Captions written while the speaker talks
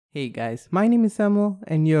Hey guys, my name is Samuel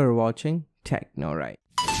and you're watching TechnoRight.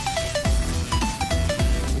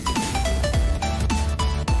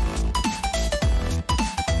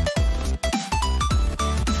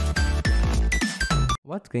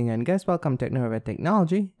 What's going on guys, welcome to TechnoRight.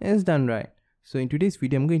 Technology is done right. So in today's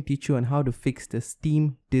video, I'm going to teach you on how to fix the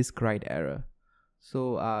Steam disk write error.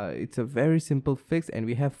 So it's a very simple fix and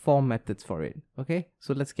we have 4 methods for it. Okay,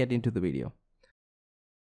 so let's get into the video.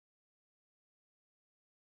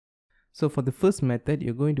 So for the first method,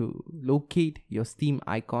 you're going to locate your Steam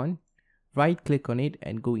icon, right click on it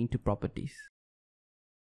and go into properties.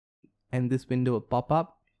 And this window will pop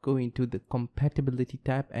up. Go into the compatibility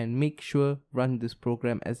tab and make sure run this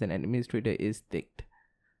program as an administrator is ticked.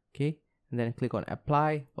 Okay, and then click on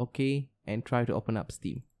apply, okay, and try to open up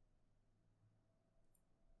Steam.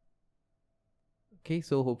 Okay,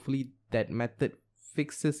 so hopefully that method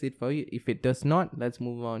fixes it for you. If it does not, let's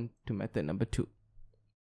move on to method number 2.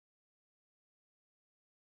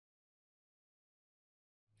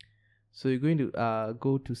 So you're going to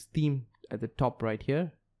go to Steam at the top right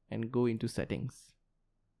here and go into settings.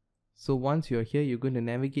 So once you're here, you're going to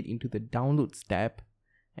navigate into the downloads tab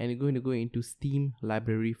and you're going to go into Steam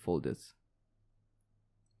library folders.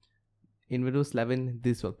 In Windows 11,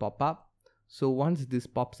 this will pop up. So once this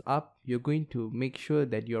pops up, you're going to make sure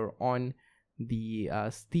that you're on the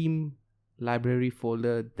Steam library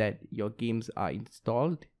folder that your games are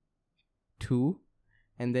installed to.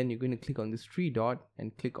 And then you're going to click on this 3 dot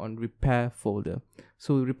and click on repair folder.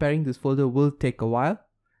 So repairing this folder will take a while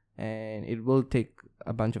and it will take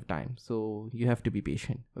a bunch of time, so you have to be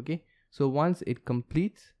patient. Okay, so once it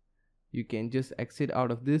completes, you can just exit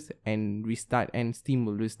out of this and restart, and Steam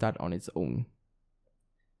will restart on its own.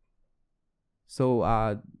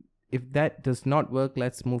 So if that does not work,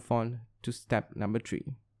 let's move on to step number 3.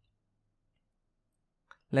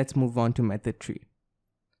 Let's move on to method 3.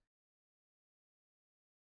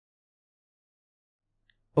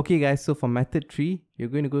 Okay guys, so for method 3, you're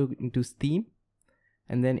going to go into Steam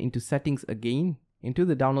and then into settings again, into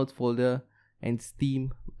the downloads folder and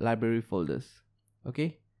Steam library folders.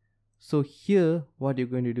 Okay, so here what you're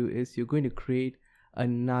going to do is you're going to create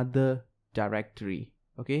another directory.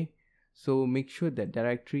 Okay, so make sure that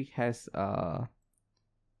directory has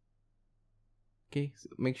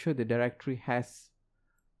make sure the directory has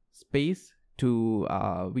space to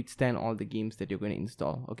withstand all the games that you're going to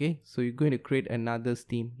install. Okay, so you're going to create another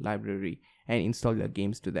Steam library and install your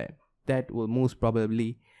games to that. That will most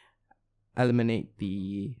probably eliminate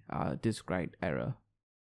the disk write error.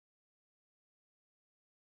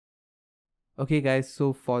 Okay guys,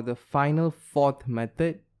 so for the final 4th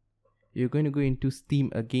method, you're going to go into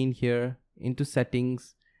Steam again here, into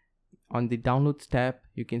settings. On the downloads tab,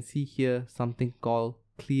 you can see here something called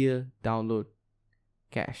clear download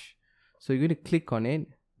cache. So you're going to click on it.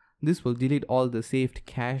 This will delete all the saved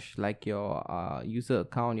cache like your user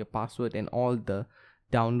account, your password, and all the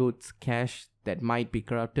downloads cache that might be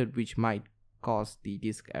corrupted, which might cause the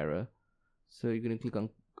disk error. So you're going to click on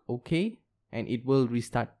OK and it will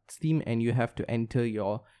restart Steam, and you have to enter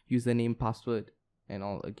your username, password and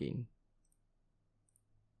all again.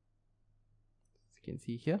 As you can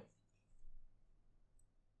see here.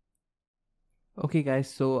 Okay guys,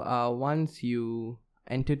 so once you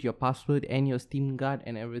entered your password and your Steam guard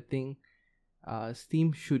and everything,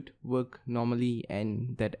 Steam should work normally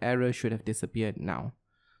and that error should have disappeared now.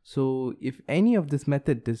 So if any of this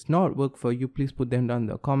method does not work for you, please put them down in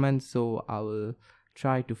the comments, so I will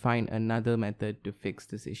try to find another method to fix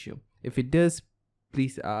this issue. If it does,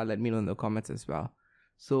 please let me know in the comments as well.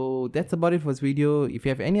 So that's about it for this video. If you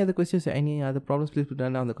have any other questions or any other problems, please put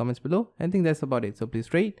them down in the comments below. I think that's about it. So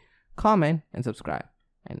please rate, comment and subscribe,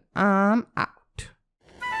 and I'm out.